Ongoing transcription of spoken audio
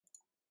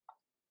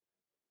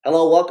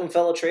Hello, welcome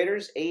fellow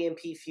traders. AMP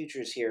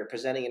Futures here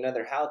presenting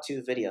another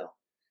how-to video.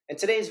 In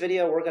today's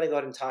video, we're going to go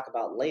ahead and talk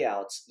about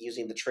layouts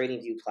using the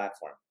TradingView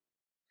platform.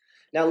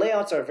 Now,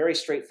 layouts are a very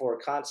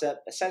straightforward concept.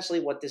 Essentially,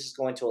 what this is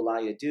going to allow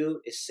you to do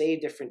is save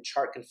different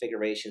chart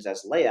configurations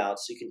as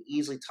layouts so you can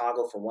easily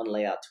toggle from one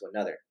layout to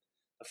another.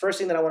 The first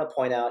thing that I want to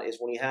point out is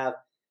when you have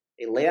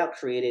a layout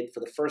created for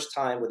the first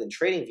time within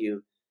TradingView,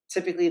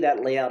 typically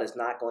that layout is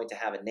not going to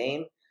have a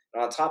name.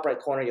 And on the top right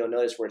corner, you'll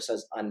notice where it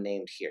says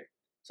unnamed here.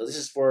 So this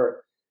is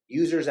for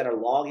users that are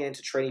logging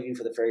into TradingView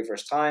for the very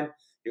first time.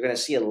 You're going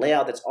to see a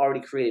layout that's already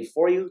created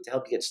for you to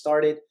help you get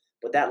started,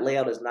 but that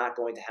layout is not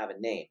going to have a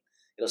name.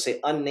 It'll say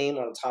unnamed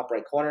on the top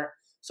right corner.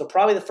 So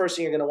probably the first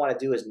thing you're going to want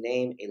to do is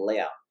name a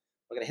layout.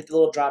 We're going to hit the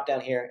little drop down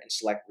here and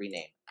select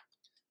rename.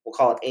 We'll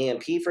call it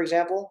AMP, for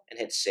example, and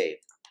hit save.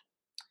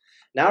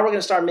 Now we're going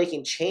to start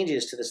making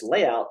changes to this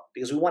layout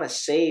because we want to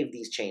save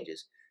these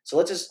changes. So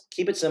let's just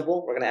keep it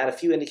simple. We're going to add a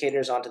few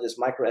indicators onto this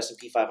micro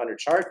S&P 500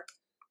 chart.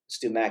 Let's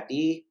do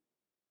MACD.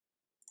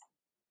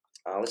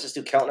 Let's just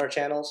do Keltner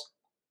channels.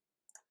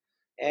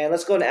 And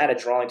let's go and add a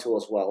drawing tool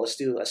as well. Let's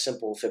do a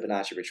simple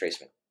Fibonacci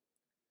retracement.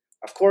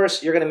 Of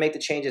course, you're going to make the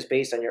changes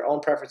based on your own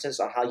preferences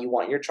on how you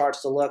want your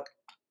charts to look.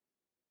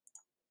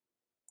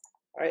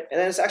 All right, and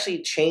then let's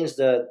actually change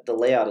the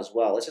layout as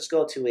well. Let's just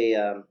go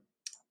to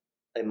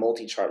a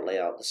multi-chart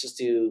layout. Let's just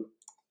do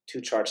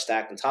two charts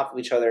stacked on top of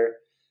each other.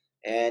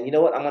 And you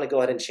know what? I'm going to go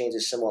ahead and change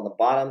this symbol on the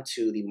bottom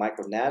to the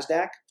micro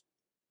NASDAQ.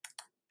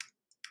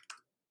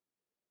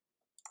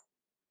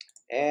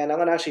 And I'm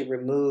going to actually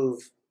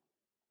remove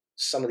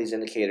some of these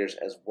indicators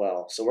as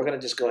well. So we're going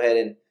to just go ahead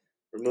and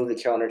remove the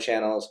calendar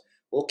channels.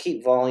 We'll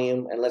keep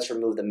volume and let's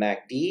remove the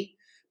MACD.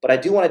 But I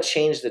do want to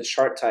change the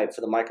chart type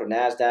for the micro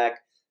NASDAQ.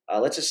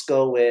 Let's just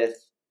go with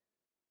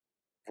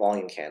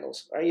volume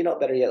candles. Or you know,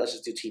 better yet, let's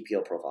just do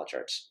TPO profile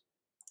charts.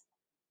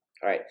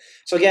 All right.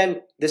 So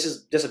again, this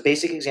is just a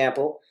basic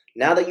example.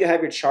 Now that you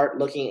have your chart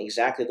looking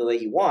exactly the way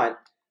you want,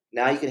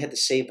 now you can hit the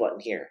save button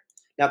here.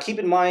 Now, keep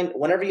in mind,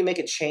 whenever you make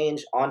a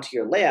change onto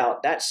your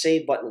layout, that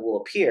save button will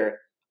appear.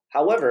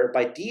 However,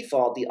 by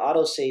default, the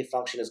auto-save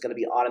function is going to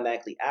be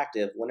automatically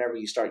active whenever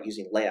you start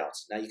using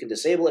layouts. Now, you can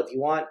disable it if you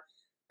want,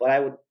 but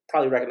I would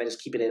probably recommend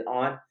just keeping it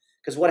on,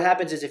 because what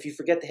happens is if you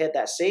forget to hit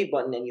that save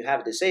button and you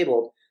have it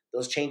disabled,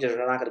 those changes are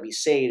not going to be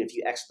saved if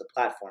you exit the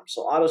platform.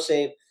 So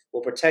auto-save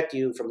will protect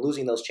you from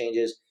losing those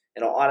changes,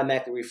 and it'll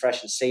automatically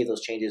refresh and save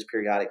those changes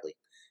periodically.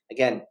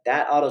 Again,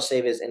 that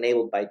auto-save is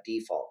enabled by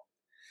default.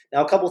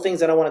 Now, a couple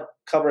things that I want to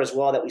cover as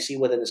well that we see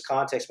within this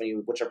context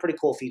menu, which are pretty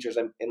cool features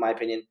in my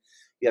opinion.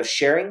 You have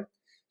sharing.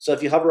 So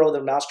if you hover over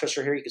the mouse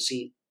cursor here, you can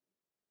see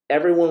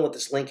everyone with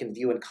this link can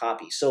view and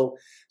copy. So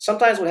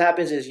sometimes what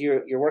happens is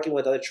you're working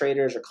with other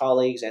traders or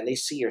colleagues and they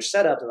see your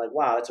setup and like,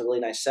 wow, that's a really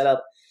nice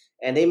setup.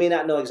 And they may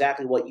not know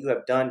exactly what you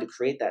have done to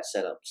create that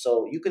setup.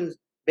 So you can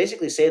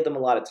basically save them a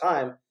lot of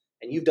time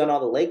and you've done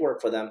all the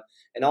legwork for them.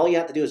 And all you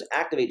have to do is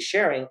activate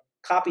sharing,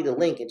 copy the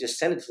link and just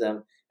send it to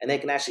them. And they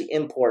can actually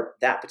import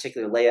that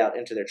particular layout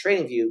into their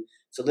TradingView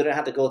so they don't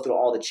have to go through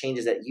all the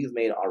changes that you've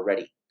made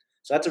already.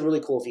 So that's a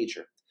really cool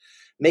feature.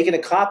 Making a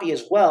copy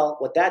as well,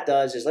 what that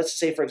does is, let's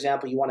say, for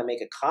example, you want to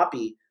make a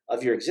copy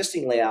of your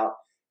existing layout,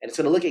 and it's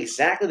going to look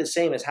exactly the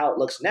same as how it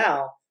looks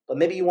now, but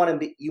maybe you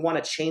want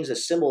to change the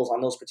symbols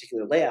on those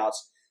particular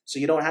layouts so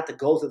you don't have to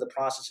go through the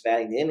process of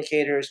adding the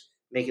indicators,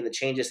 making the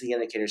changes to the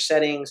indicator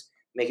settings,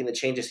 making the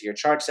changes to your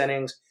chart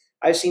settings.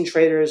 I've seen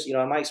traders, in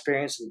my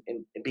experience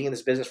in being in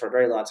this business for a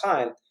very long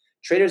time,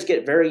 traders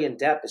get very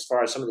in-depth as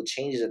far as some of the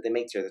changes that they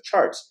make to the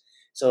charts.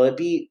 So it'd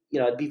be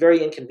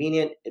very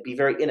inconvenient, it'd be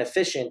very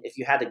inefficient if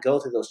you had to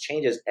go through those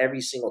changes every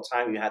single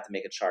time you had to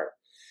make a chart.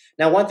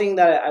 Now, one thing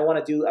that I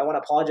want to do, I want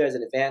to apologize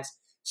in advance.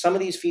 Some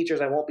of these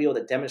features I won't be able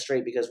to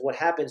demonstrate because what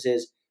happens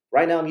is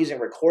right now I'm using a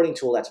recording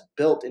tool that's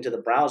built into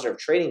the browser of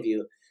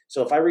TradingView.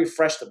 So if I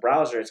refresh the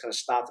browser, it's going to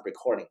stop the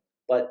recording.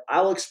 But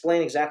I'll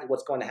explain exactly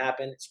what's going to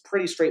happen. It's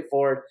pretty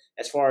straightforward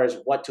as far as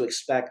what to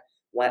expect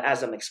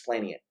as I'm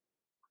explaining it.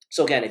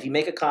 So again, if you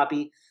make a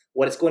copy,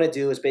 what it's going to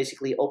do is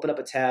basically open up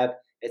a tab.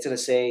 It's going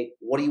to say,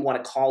 what do you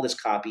want to call this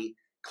copy?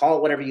 Call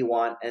it whatever you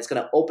want. And it's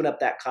going to open up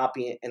that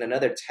copy in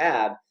another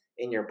tab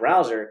in your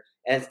browser.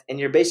 And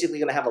you're basically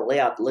going to have a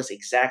layout that lists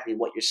exactly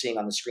what you're seeing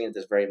on the screen at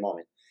this very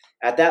moment.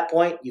 At that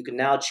point, you can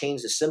now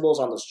change the symbols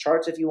on those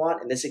charts if you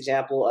want. In this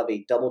example of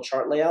a double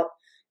chart layout,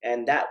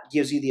 and that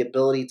gives you the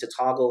ability to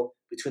toggle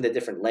between the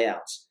different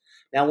layouts.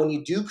 Now, when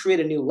you do create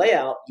a new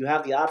layout, you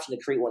have the option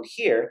to create one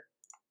here.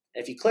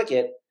 If you click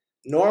it,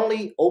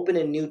 normally open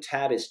a new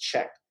tab is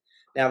checked.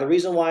 Now, the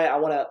reason why I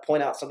want to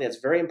point out something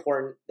that's very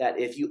important, that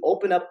if you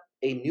open up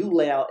a new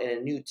layout in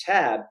a new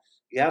tab,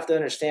 you have to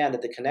understand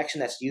that the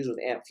connection that's used with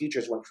AMP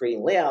Futures when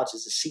creating layouts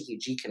is the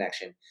CQG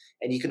connection,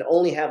 and you can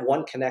only have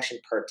one connection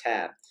per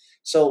tab.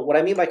 So what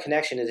I mean by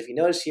connection is, if you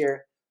notice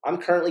here, I'm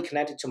currently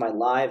connected to my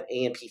live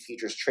AMP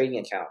Futures trading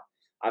account.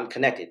 I'm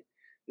connected.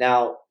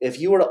 Now, if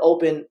you were to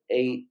open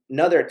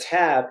another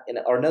tab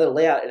or another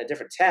layout in a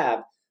different tab,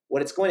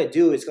 what it's going to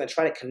do is going to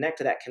try to connect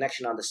to that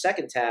connection on the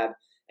second tab,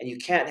 and you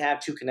can't have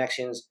two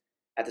connections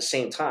at the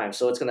same time.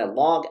 So it's going to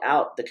log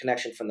out the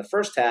connection from the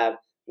first tab,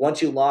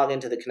 once you log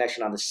into the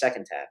connection on the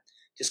second tab.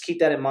 Just keep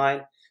that in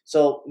mind.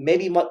 So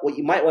maybe what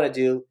you might want to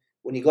do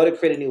when you go to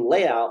create a new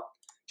layout,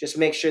 just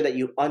make sure that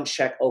you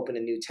uncheck open a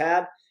new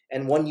tab.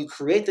 And when you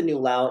create the new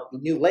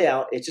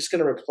layout, it's just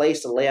going to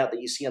replace the layout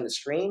that you see on the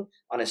screen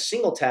on a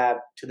single tab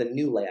to the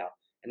new layout.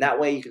 And that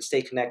way you can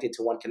stay connected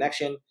to one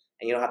connection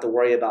and you don't have to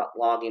worry about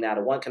logging out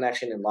of one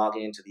connection and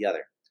logging into the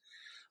other.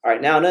 All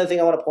right, now another thing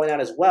I want to point out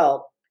as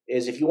well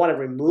is if you want to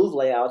remove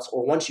layouts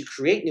or once you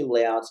create new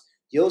layouts,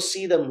 you'll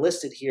see them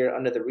listed here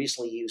under the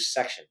recently used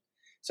section.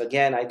 So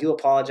again, I do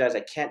apologize,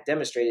 I can't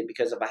demonstrate it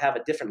because if I have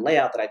a different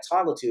layout that I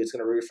toggle to, it's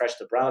going to refresh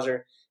the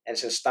browser and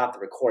it's going to stop the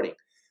recording.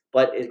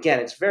 But again,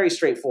 it's very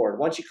straightforward.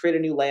 Once you create a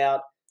new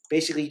layout,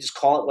 basically you just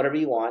call it whatever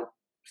you want.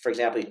 For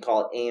example, you can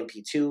call it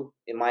AMP2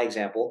 in my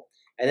example.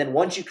 And then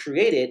once you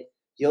create it,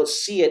 you'll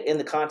see it in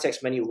the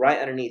context menu right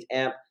underneath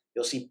AMP.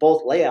 You'll see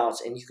both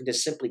layouts, and you can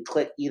just simply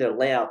click either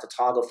layout to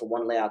toggle from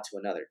one layout to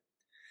another.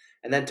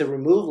 And then to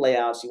remove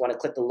layouts, you want to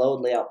click the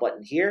Load Layout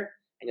button here,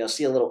 and you'll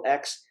see a little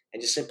X,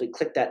 and just simply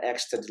click that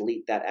X to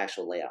delete that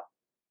actual layout.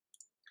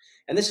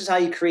 And this is how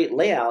you create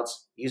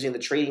layouts using the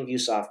TradingView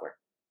software.